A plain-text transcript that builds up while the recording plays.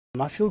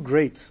I feel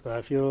great.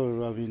 I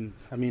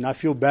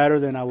feel better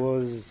than I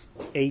was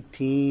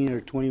 18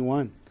 or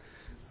 21.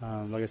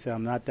 Like I said,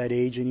 I'm not that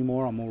age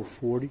anymore. I'm over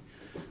 40.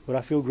 But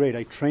I feel great.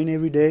 I train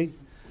every day.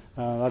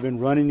 I've been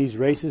running these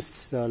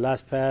races.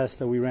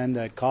 We ran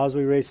that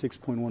Causeway race,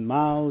 6.1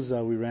 miles.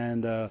 We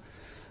ran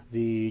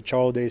the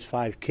Charles Days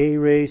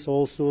 5K race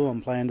also.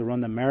 I'm planning to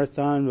run the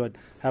marathon, but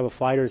have a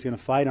fighter who's going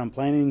to fight. I'm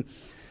planning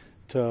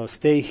to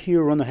stay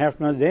here, run the half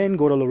marathon, then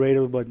go to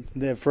Laredo. But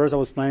at first I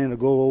was planning to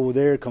go over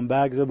there, come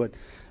back. But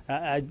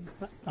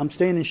I'm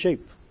staying in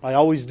shape. I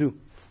always do.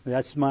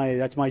 That's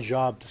my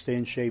job, to stay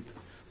in shape.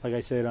 Like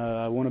I said,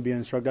 I want to be an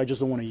instructor. I just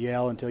don't want to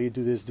yell and tell you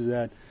do this, do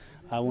that.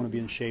 I want to be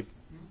in shape.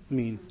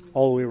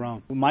 All the way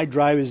around. My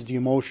drive is the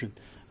emotion.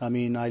 Like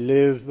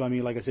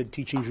I said,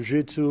 teaching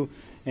Jiu-jitsu,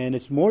 and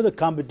it's more the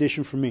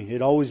competition for me.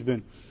 It always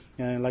been.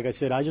 And like I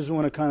said, I just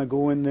want to kind of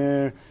go in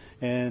there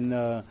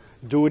and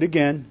do it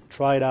again,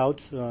 try it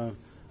out.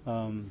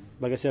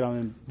 Like I said, I'm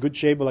in good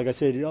shape, but like I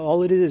said,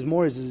 all it is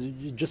more is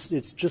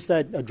it's just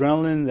that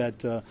adrenaline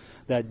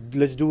that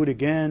let's do it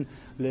again,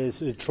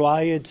 let's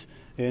try it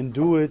and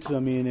do it.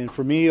 And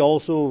for me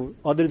also,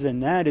 other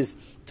than that, is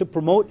to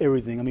promote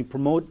everything.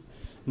 Promote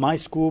my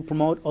school,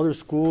 promote other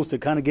schools, to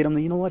kind of get them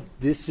to, you know what,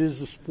 this is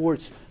the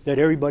sports that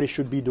everybody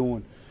should be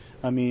doing.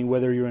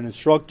 Whether you're an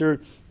instructor,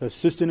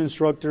 assistant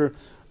instructor,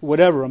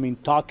 whatever.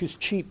 Talk is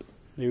cheap.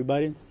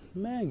 Everybody,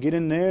 get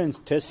in there and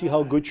see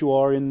how good you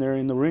are in there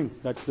in the ring.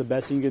 That's the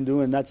best thing you can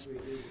do, and that's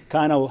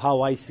kind of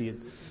how I see it.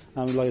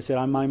 Like I said,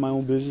 I mind my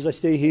own business. I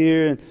stay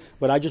here,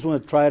 but I just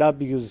want to try it out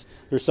because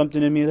there's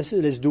something in me.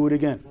 Let's do it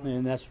again,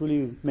 and that's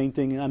really the main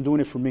thing. I'm doing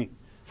it for me.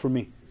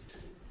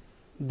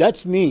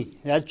 That's me.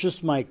 That's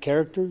just my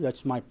character.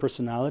 That's my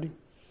personality.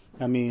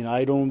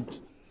 I don't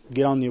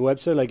get on the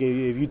website. Like,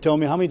 if you tell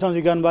me how many times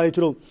you gotten invited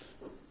to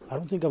I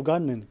don't think I've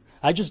gotten any.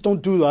 I just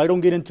don't do that. I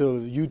don't get into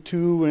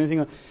YouTube or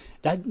anything.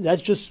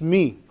 That's just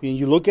me.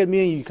 You look at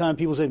me and you kind of,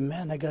 people say,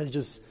 man, that guy's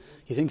just,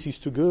 he thinks he's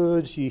too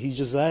good. He's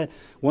just that.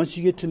 Once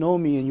you get to know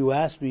me and you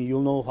ask me,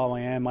 you'll know how I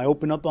am. I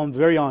open up. I'm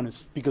very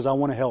honest because I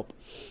want to help.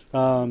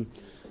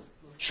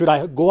 Should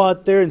I go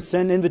out there and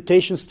send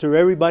invitations to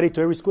everybody,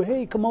 to every school?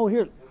 Hey, come over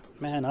here.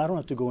 Man, I don't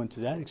have to go into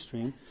that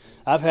extreme.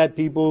 I've had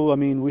people,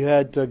 we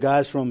had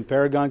guys from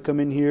Paragon come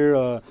in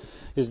here.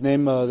 His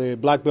name, the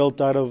black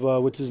belt out of,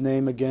 what's his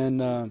name again?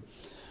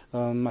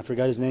 I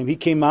forgot his name. He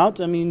came out.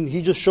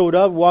 He just showed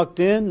up, walked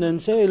in,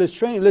 and said, hey, let's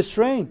train.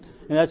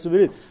 And that's what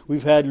it is.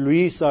 We've had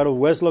Luis out of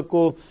West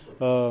Loco,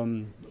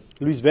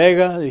 Luis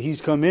Vega,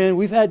 he's come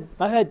in.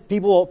 I've had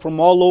people from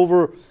all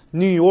over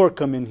New York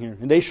come in here,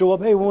 and they show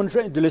up, hey, we want to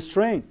train. Let's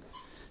train.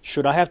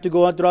 Should I have to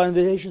go out without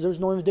invitations? There's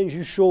no invitations.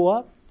 You show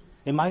up.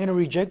 Am I going to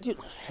reject you?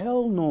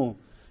 Hell no.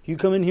 You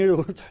come in here,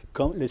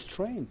 come, let's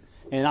train.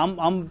 And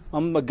I'm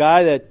a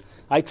guy that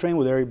I train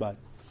with everybody.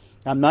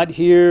 I'm not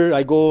here.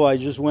 I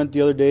just went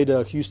the other day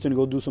to Houston to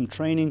go do some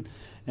training,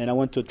 and I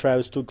went to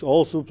Travis Took's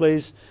also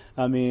place.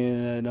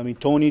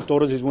 Tony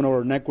Torres is one of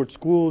our network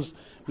schools.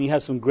 He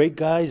has some great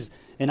guys,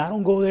 and I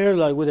don't go there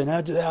like with an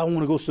attitude. I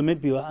want to go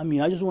submit people.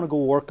 I just want to go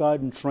work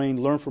out and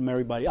train, learn from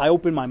everybody. I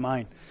open my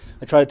mind.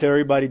 I try to tell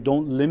everybody,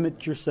 don't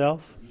limit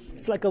yourself.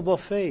 It's like a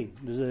buffet.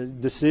 There's a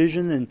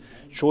decision and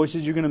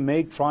choices you're going to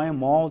make. Try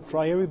them all.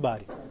 Try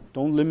everybody.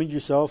 Don't limit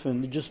yourself.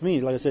 And just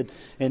me, like I said.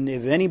 And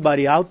if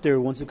anybody out there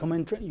wants to come in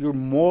and train, you're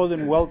more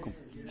than welcome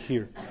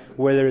here.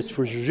 Whether it's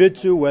for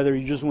jiu-jitsu, whether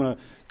you just want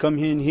to come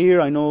in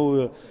here. I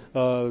know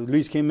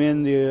Luis came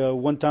in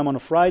one time on a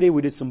Friday.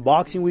 We did some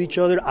boxing with each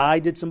other. I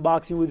did some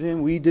boxing with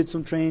him. We did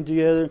some training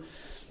together.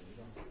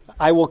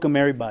 I welcome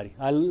everybody.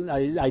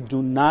 I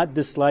do not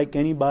dislike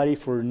anybody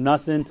for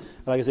nothing.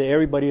 Like I said,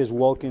 everybody is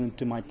welcome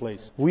to my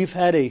place. We've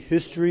had a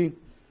history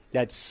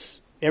that's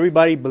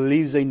everybody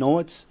believes they know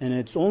it, and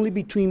it's only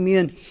between me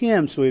and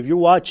him. So if you're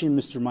watching,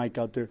 Mr. Mike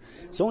out there,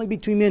 it's only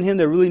between me and him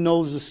that really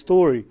knows the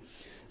story.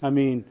 Let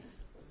me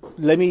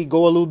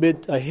go a little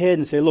bit ahead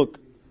and say, look,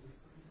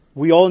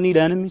 we all need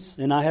enemies,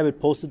 and I have it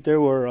posted there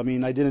where, I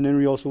did an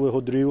interview also with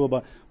Rodrigo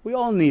about we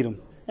all need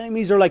them.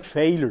 Enemies are like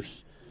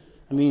failures.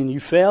 You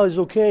fail is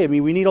okay.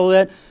 We need all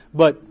that.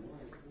 But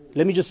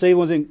let me just say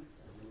one thing.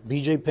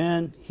 BJ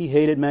Penn, he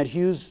hated Matt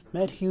Hughes.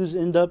 Matt Hughes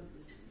ended up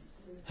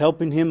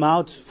helping him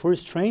out for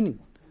his training.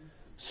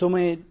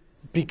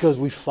 Because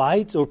we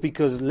fight, or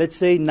because, let's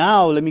say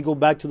now, let me go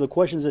back to the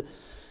questions.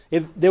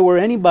 If there were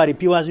anybody,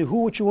 people ask me,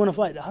 who would you want to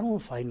fight? I don't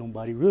want to fight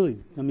nobody, really.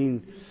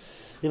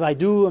 If I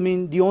do,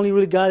 the only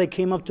really guy that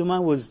came up to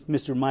mind was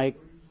Mr. Mike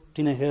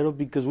Tinajero,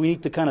 because we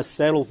need to kind of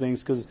settle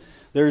things, because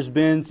there's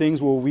been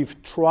things where we've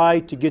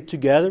tried to get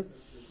together,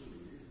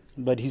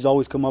 but he's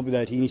always come up with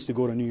that he needs to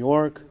go to New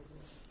York.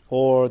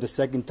 Or the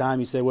second time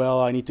he said,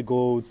 well, I need to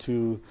go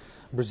to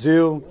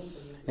Brazil.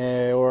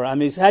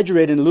 I'm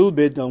exaggerating a little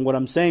bit on what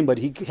I'm saying, but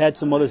he had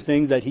some other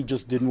things that he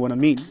just didn't want to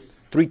meet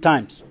 3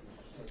 times.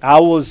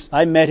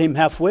 I met him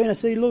halfway, and I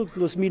said, look,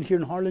 let's meet here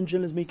in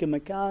Harlingen, let's meet in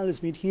McAllen,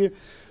 let's meet here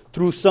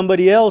through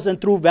somebody else,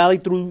 and through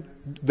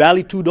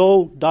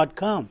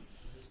valleytudo.com.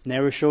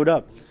 Never showed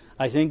up.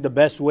 I think the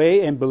best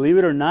way, and believe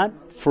it or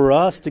not, for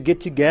us to get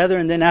together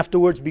and then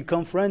afterwards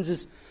become friends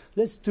is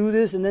let's do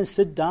this and then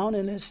sit down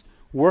and let's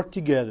work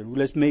together.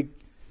 Let's make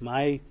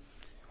my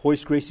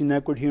Hoist Gracie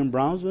Network here in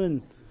Brownsville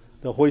and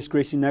the Hoist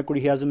Gracie Network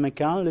he has in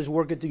McAllen. Let's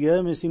work it together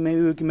and see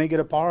maybe we can make it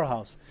a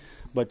powerhouse.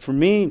 But for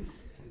me,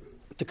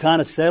 to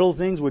kind of settle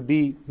things would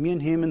be me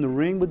and him in the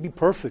ring would be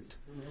perfect.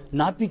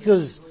 Not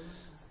because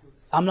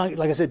I'm not,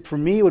 like I said, for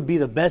me it would be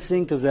the best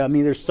thing because, I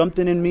mean, there's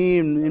something in me,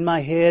 in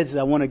my head that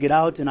I want to get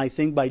out, and I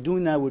think by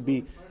doing that would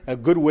be a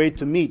good way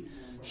to meet.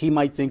 He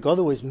might think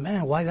otherwise,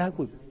 man, why that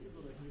would?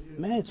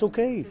 Man, it's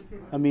okay.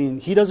 I mean,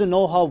 he doesn't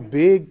know how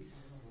big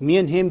me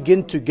and him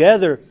getting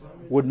together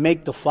would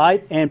make the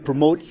fight and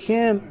promote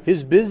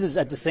his business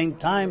at the same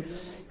time.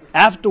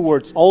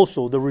 Afterwards,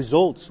 also, the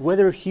results,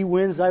 whether he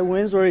wins, I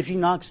wins, or if he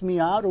knocks me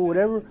out or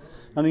whatever.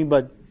 I mean,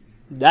 but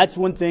that's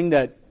one thing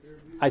that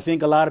I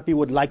think a lot of people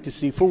would like to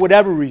see for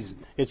whatever reason.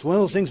 It's one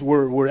of those things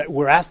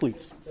we're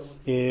athletes.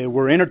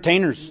 We're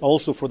entertainers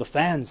also for the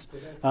fans.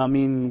 I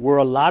mean, we're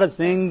a lot of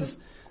things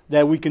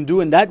that we can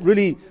do, and that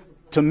really,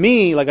 to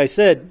me, like I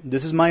said,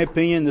 this is my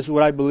opinion, this is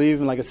what I believe,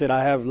 and like I said,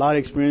 I have a lot of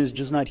experience,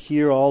 just not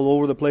here, all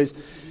over the place,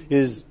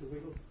 is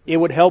it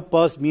would help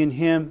us, me and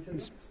him,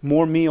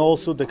 more me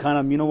also, to kind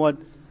of, you know what,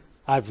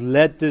 I've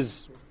let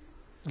this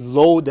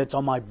load that's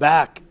on my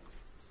back,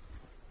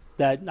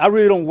 that I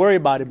really don't worry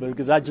about it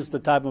because that's just the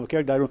type of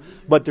character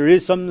but there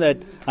is something that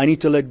I need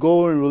to let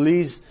go and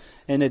release,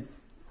 and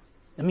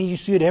I mean, you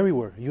see it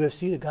everywhere.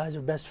 UFC, the guys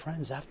are best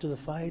friends after the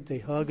fight, they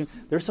hug, and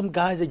there's some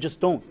guys that just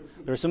don't.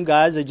 There are some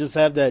guys that just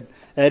have that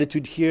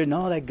attitude here,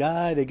 no, that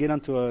guy, they get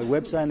onto a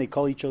website and they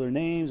call each other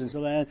names and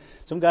stuff like that.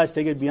 Some guys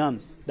take it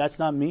beyond. That's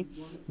not me.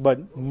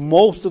 But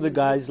most of the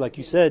guys, like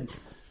you said,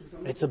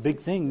 it's a big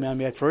thing, man. I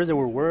mean, at first they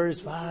were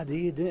words,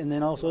 and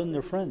then all of a sudden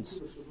they're friends.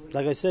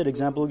 Like I said,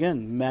 example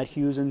again, Matt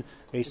Hughes, and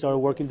they started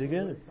working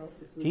together.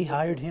 He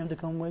hired him to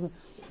come with him.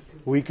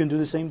 We can do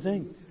the same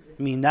thing.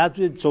 I mean, that's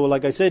it. So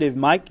like I said, if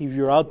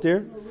you're out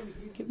there,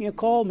 give me a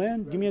call,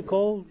 man. Give me a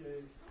call.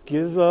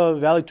 Give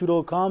Vale2Do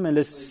a call, and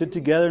let's sit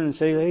together and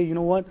say, hey, you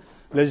know what?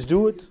 Let's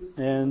do it.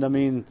 And, I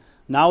mean,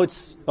 now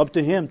it's up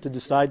to him to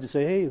decide to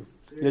say, hey,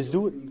 let's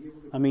do it.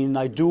 I mean,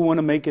 I do want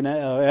to make an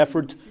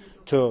effort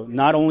to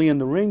not only in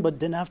the ring, but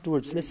then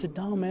afterwards, let's sit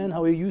down, man,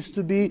 how it used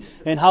to be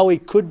and how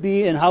it could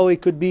be and how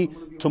it could be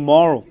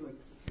tomorrow.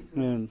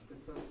 And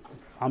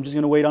I'm just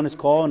going to wait on his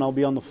call, and I'll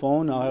be on the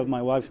phone. I'll have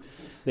my wife,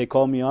 they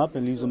call me up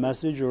and leaves a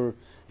message, or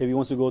if he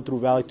wants to go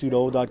through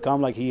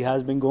vale2do.com like he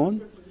has been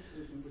going,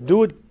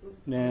 do it,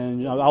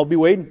 and I'll be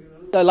waiting.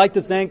 I'd like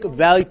to thank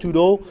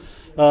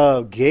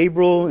Vale2Do,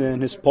 Gabriel and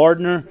his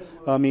partner.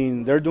 I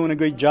mean, they're doing a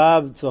great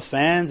job. The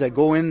fans that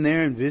go in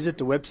there and visit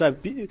the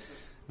website.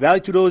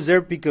 Vale2Do is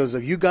there because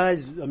of you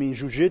guys. I mean,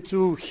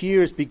 Jiu-Jitsu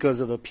here is because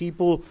of the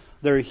people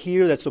that are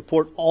here that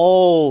support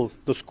all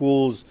the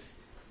schools,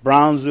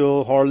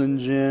 Brownsville,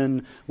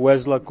 Harlingen,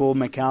 Weslaco,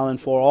 McAllen,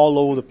 for all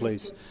over the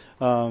place.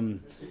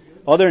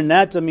 Other than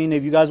that, I mean,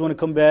 if you guys want to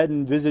come back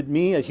and visit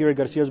me here at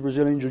Garcia's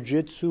Brazilian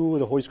Jiu-Jitsu,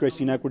 the Hoist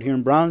Gracie Network here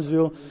in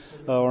Brownsville,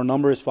 our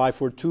number is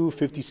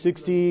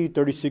 542-5060,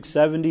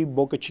 3670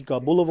 Boca Chica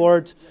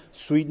Boulevard,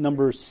 suite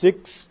number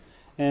 6.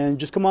 And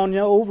just come on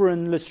over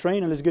and let's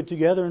train and let's get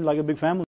together and like a big family.